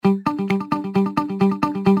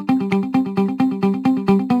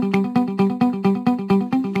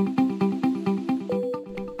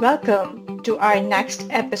Welcome to our next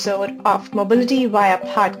episode of Mobility Via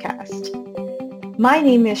Podcast. My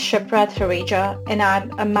name is Kshipra Thareja and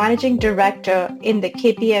I'm a Managing Director in the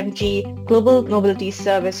KPMG Global Mobility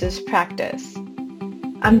Services practice.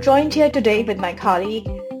 I'm joined here today with my colleague,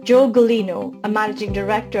 Joe Gulino, a Managing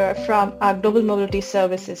Director from our Global Mobility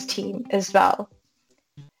Services team as well.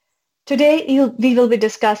 Today, we will be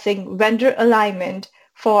discussing vendor alignment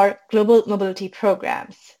for global mobility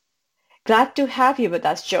programs. Glad to have you with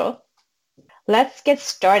us, Joe. Let's get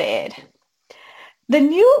started. The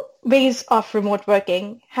new ways of remote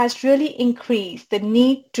working has really increased the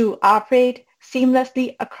need to operate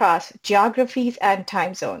seamlessly across geographies and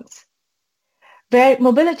time zones. Where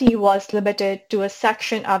mobility was limited to a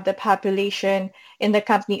section of the population in the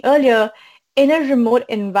company earlier, in a remote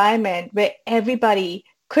environment where everybody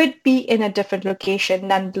could be in a different location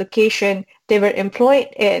than the location they were employed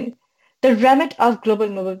in, the remit of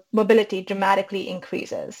global mobility dramatically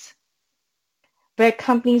increases. Where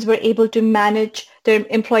companies were able to manage their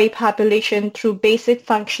employee population through basic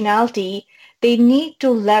functionality, they need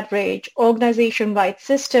to leverage organization-wide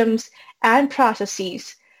systems and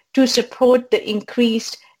processes to support the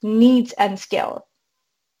increased needs and skill.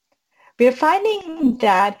 We're finding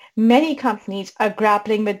that many companies are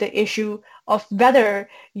grappling with the issue of whether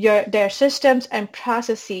their systems and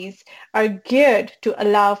processes are geared to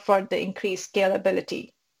allow for the increased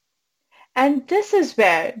scalability. And this is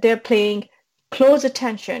where they're paying close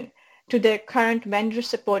attention to their current vendor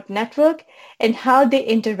support network and how they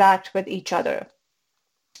interact with each other.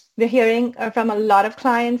 We're hearing from a lot of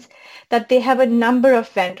clients that they have a number of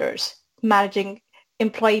vendors managing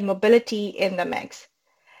employee mobility in the mix.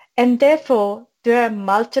 And therefore, there are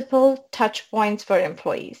multiple touch points for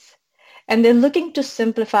employees. And they're looking to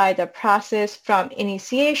simplify the process from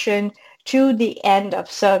initiation to the end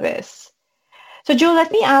of service. So Joe,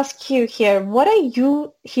 let me ask you here, what are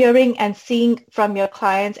you hearing and seeing from your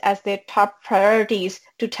clients as their top priorities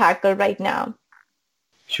to tackle right now?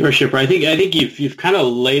 Sure, Kshipra. I think you've kind of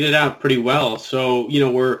laid it out pretty well. So,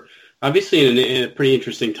 we're obviously in a pretty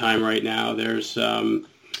interesting time right now. There's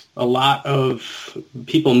a lot of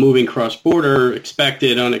people moving cross-border,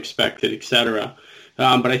 expected, unexpected, et cetera.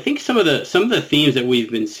 But I think some of the themes that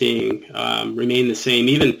we've been seeing remain the same,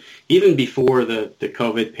 even before the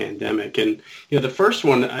COVID pandemic. And the first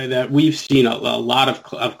one that we've seen a lot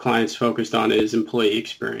of clients focused on is employee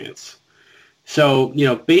experience. So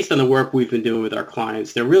based on the work we've been doing with our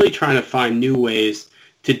clients, they're really trying to find new ways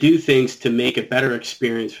to do things to make a better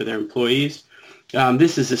experience for their employees.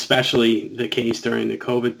 This is especially the case during the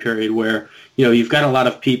COVID period, where you've got a lot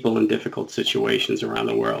of people in difficult situations around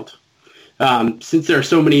the world. Since there are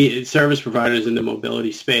so many service providers in the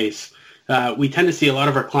mobility space, we tend to see a lot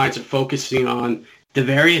of our clients are focusing on the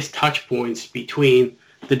various touch points between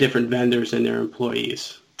the different vendors and their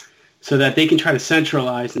employees so that they can try to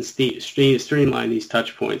centralize and streamline these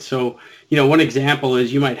touch points. So, one example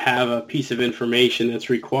is you might have a piece of information that's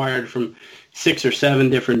required from 6 or 7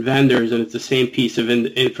 different vendors, and it's the same piece of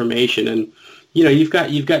information. And you've got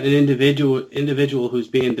an individual who's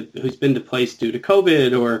been displaced due to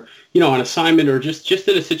COVID, or on assignment, or just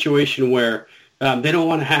in a situation where they don't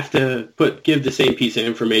want to have to give the same piece of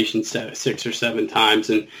information 6 or 7 times.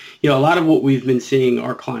 And a lot of what we've been seeing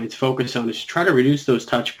our clients focus on is try to reduce those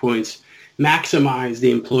touch points, maximize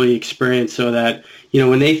the employee experience, so that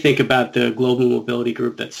when they think about the global mobility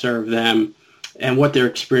group that served them and what their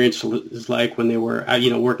experience is like when they were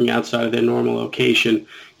working outside of their normal location,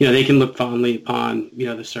 they can look fondly upon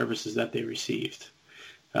the services that they received.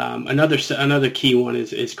 Another key one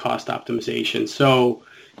is cost optimization. So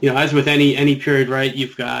as with any period, right,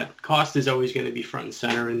 you've got cost is always going to be front and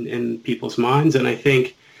center in people's minds. And I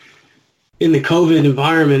think in the COVID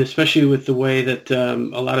environment, especially with the way that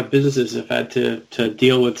a lot of businesses have had to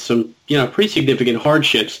deal with some pretty significant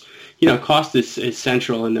hardships, cost is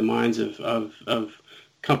central in the minds of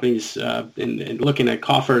companies in looking at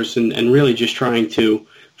coffers and really just trying to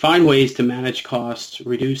find ways to manage costs,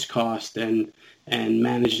 reduce cost, and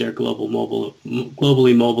manage their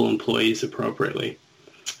globally mobile employees appropriately.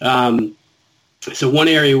 So one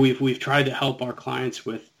area we've tried to help our clients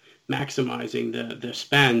with maximizing the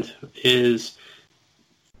spend is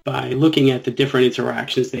by looking at the different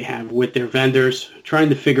interactions they have with their vendors, trying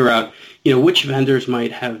to figure out, which vendors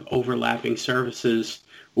might have overlapping services,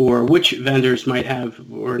 or which vendors might have,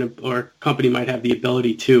 or a company might have the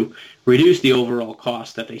ability to reduce the overall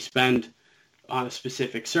cost that they spend on a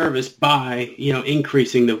specific service by,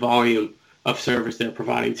 increasing the volume of service they're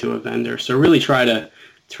providing to a vendor. So really try to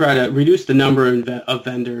reduce the number of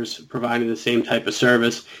vendors providing the same type of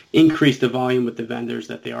service, increase the volume with the vendors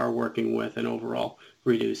that they are working with, and overall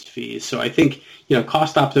reduced fees. So I think,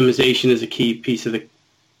 cost optimization is a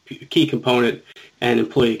key component, and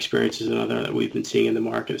employee experience is another that we've been seeing in the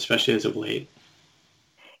market, especially as of late.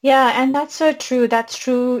 Yeah, and that's so true. That's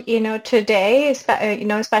true, today,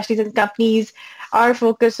 especially since companies are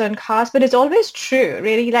focused on cost, but it's always true,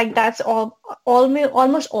 really. Like that's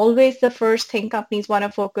almost always the first thing companies want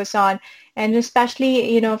to focus on. And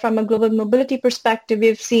especially, from a global mobility perspective,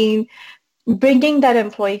 we've seen bringing that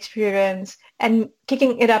employee experience and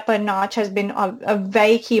kicking it up a notch has been a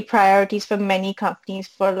very key priorities for many companies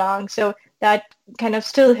for long. So that kind of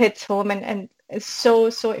still hits home and is so,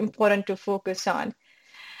 so important to focus on.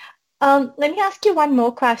 Let me ask you one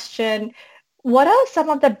more question. What are some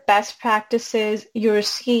of the best practices you're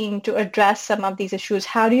seeing to address some of these issues?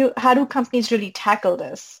 How do companies really tackle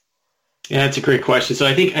this? Yeah, that's a great question. So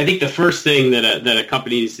I think the first thing that a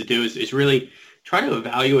company needs to do is really try to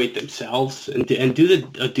evaluate themselves and do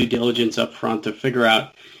the due diligence up front to figure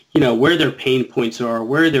out, where their pain points are,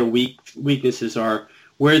 where their weaknesses are,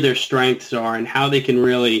 where their strengths are, and how they can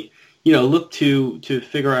really, look to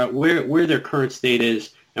figure out where their current state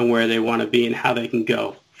is and where they want to be and how they can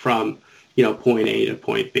go from, point A to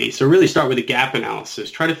point B. So really start with a gap analysis.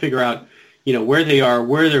 Try to figure out, where they are,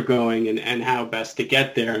 where they're going, and how best to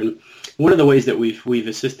get there. And one of the ways that we've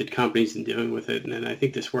assisted companies in dealing with it, and I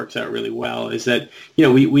think this works out really well, is that,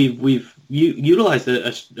 we've utilized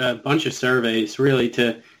a bunch of surveys really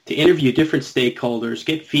to interview different stakeholders,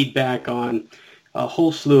 get feedback on a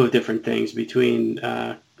whole slew of different things between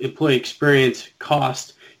employee experience,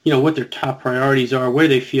 cost, what their top priorities are, where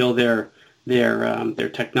they feel their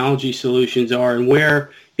technology solutions are, and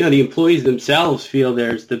where the employees themselves feel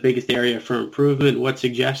there's the biggest area for improvement, what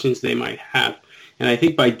suggestions they might have. And I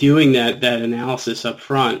think by doing that analysis up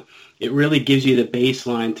front, it really gives you the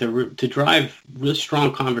baseline to drive really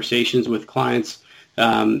strong conversations with clients,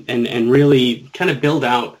 and really kind of build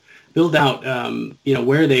out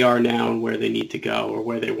where they are now and where they need to go or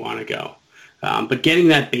where they want to go. But getting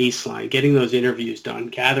that baseline, getting those interviews done,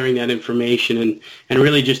 gathering that information, and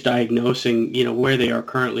really just diagnosing, where they are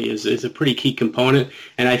currently is a pretty key component.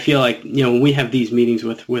 And I feel like, when we have these meetings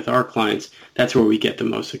with our clients, that's where we get the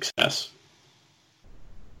most success.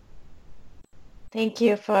 Thank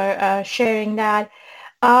you for sharing that.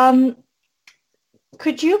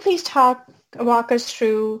 Could you please walk us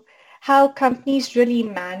through how companies really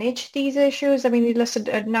manage these issues? I mean, you listed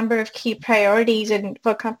a number of key priorities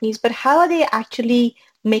for companies, but how do they actually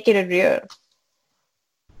make it a real?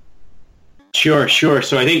 Sure.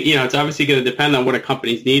 So I think, it's obviously going to depend on what a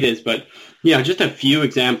company's need is, but, just a few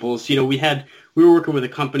examples. We were working with a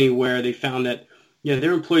company where they found that,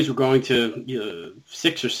 their employees were going to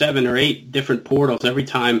 6 or 7 or 8 different portals every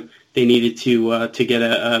time they needed to get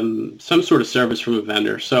some sort of service from a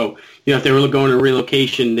vendor. So, if they were going to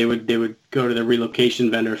relocation, they would go to the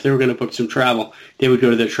relocation vendor. If they were going to book some travel, they would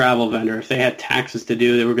go to their travel vendor. If they had taxes to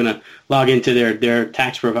do, they were going to log into their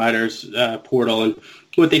tax provider's portal. And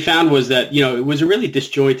what they found was that, it was a really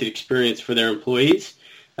disjointed experience for their employees.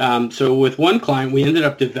 So with one client, we ended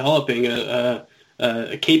up developing a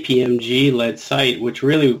KPMG-led site, which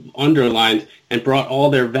really underlined and brought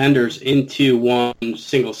all their vendors into one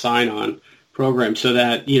single sign-on program so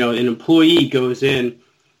that, an employee goes in,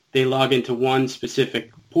 they log into one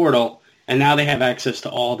specific portal, and now they have access to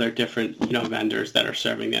all their different, vendors that are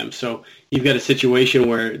serving them. So you've got a situation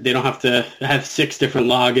where they don't have to have 6 different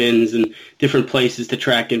logins and different places to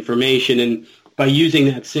track information. And by using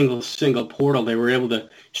that single portal, they were able to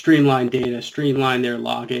streamline data, streamline their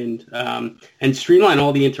login, and streamline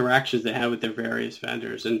all the interactions they had with their various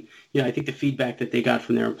vendors. And I think the feedback that they got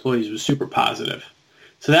from their employees was super positive.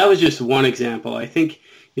 So that was just one example. I think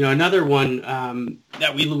another one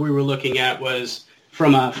that we were looking at was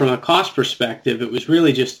from a cost perspective. It was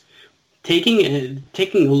really just taking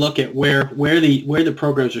a look at where the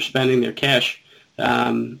programs are spending their cash.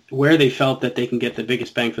 Where they felt that they can get the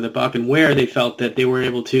biggest bang for the buck, and where they felt that they were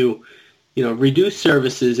able to, reduce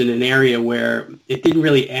services in an area where it didn't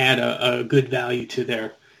really add a good value to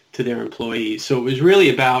their employees. So it was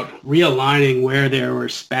really about realigning where they were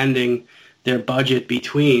spending their budget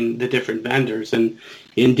between the different vendors, and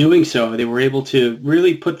in doing so, they were able to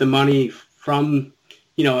really put the money from,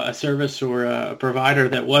 a service or a provider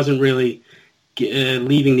that wasn't really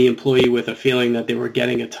leaving the employee with a feeling that they were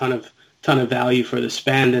getting a ton of value for the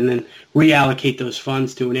spend, and then reallocate those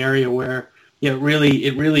funds to an area where it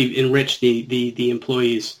really enriched the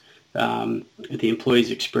employees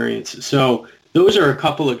experience. So those are a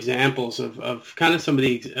couple examples of kind of some of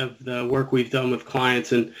the work we've done with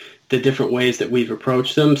clients, and the different ways that we've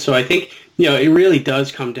approached them. So I think, it really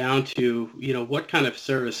does come down to, what kind of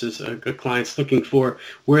services a client's looking for,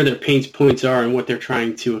 where their pain points are, and what they're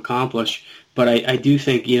trying to accomplish. But I do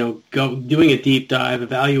think, doing a deep dive,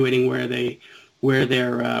 evaluating where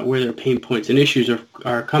their pain points and issues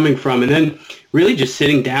are coming from, and then really just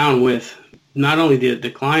sitting down with not only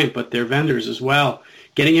the client but their vendors as well,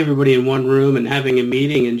 getting everybody in one room and having a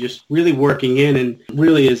meeting and just really working in, and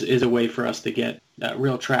really is a way for us to get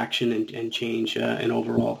real traction and change in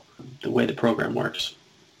overall the way the program works.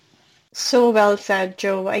 So well said,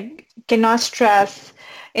 Joe. I cannot stress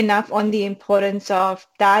enough on the importance of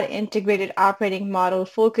that integrated operating model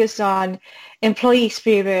focused on employee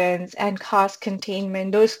experience and cost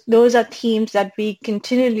containment. Those are themes that we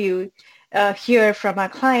continually hear from our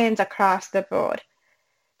clients across the board.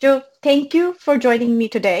 Joe, thank you for joining me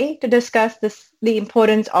today to discuss the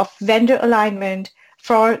importance of vendor alignment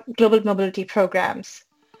for global mobility programs.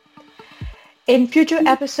 In future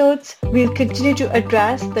episodes, we'll continue to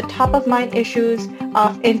address the top-of-mind issues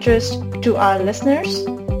of interest to our listeners.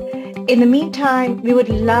 In the meantime, we would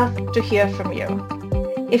love to hear from you.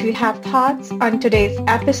 If you have thoughts on today's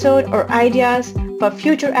episode or ideas for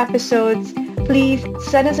future episodes, please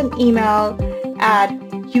send us an email at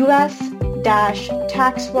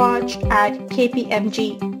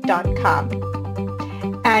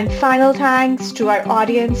us-taxwatch@kpmg.com. And final thanks to our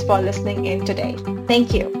audience for listening in today.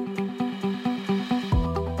 Thank you.